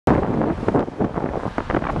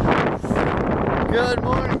Good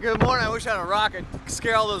morning, good morning. I wish I had a rocket to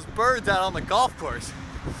scare all those birds out on the golf course.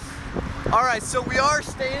 All right, so we are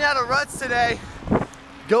staying out of Rutts today,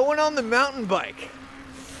 going on the mountain bike.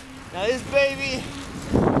 Now this baby's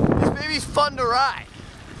fun to ride,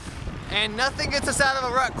 and nothing gets us out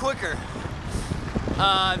of a rut quicker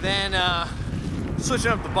than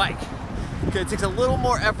switching up the bike. Okay, it takes a little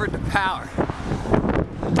more effort to power.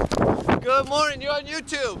 Good morning, you're on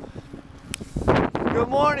YouTube. Good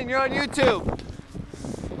morning, you're on YouTube.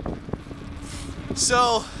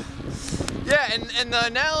 So, yeah, and the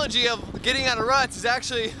analogy of getting out of ruts is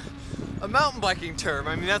actually a mountain biking term.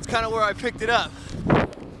 I mean, that's kind of where I picked it up.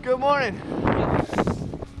 Good morning.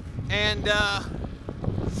 And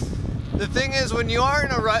the thing is, when you are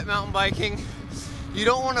in a rut mountain biking, you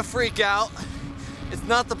don't want to freak out. It's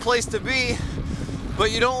not the place to be,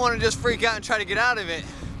 but you don't want to just freak out and try to get out of it.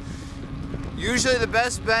 Usually the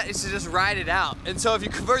best bet is to just ride it out. And so if you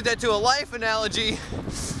convert that to a life analogy,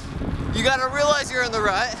 you gotta realize you're in the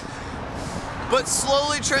rut, but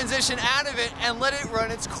slowly transition out of it and let it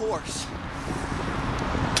run its course.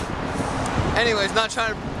 Anyways, not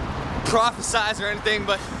trying to prophesize or anything,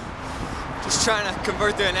 but just trying to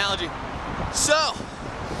convert the analogy. So,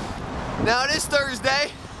 now it is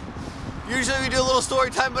Thursday. Usually we do a little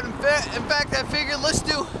story time, but in fact I figured let's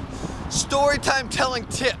do story time telling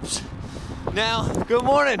tips. Now, good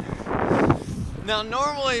morning. Now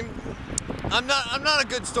normally, I'm not a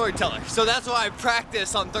good storyteller, so that's why I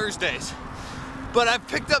practice on Thursdays. But I've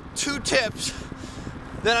picked up 2 tips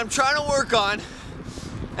that I'm trying to work on,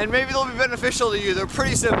 and maybe they'll be beneficial to you. They're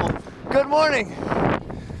pretty simple. Good morning.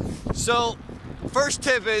 So, first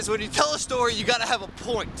tip is when you tell a story, you gotta have a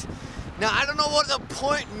point. Now, I don't know what the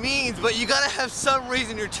point means, but you gotta have some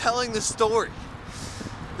reason you're telling the story.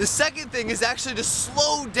 The second thing is actually to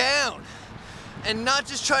slow down and not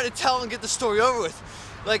just try to tell and get the story over with.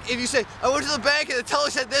 Like if you say, I went to the bank and the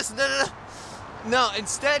teller said this, and no,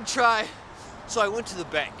 instead try, so I went to the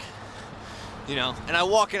bank, you know, and I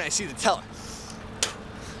walk in, I see the teller.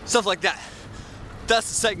 Stuff like that. That's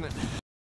the segment.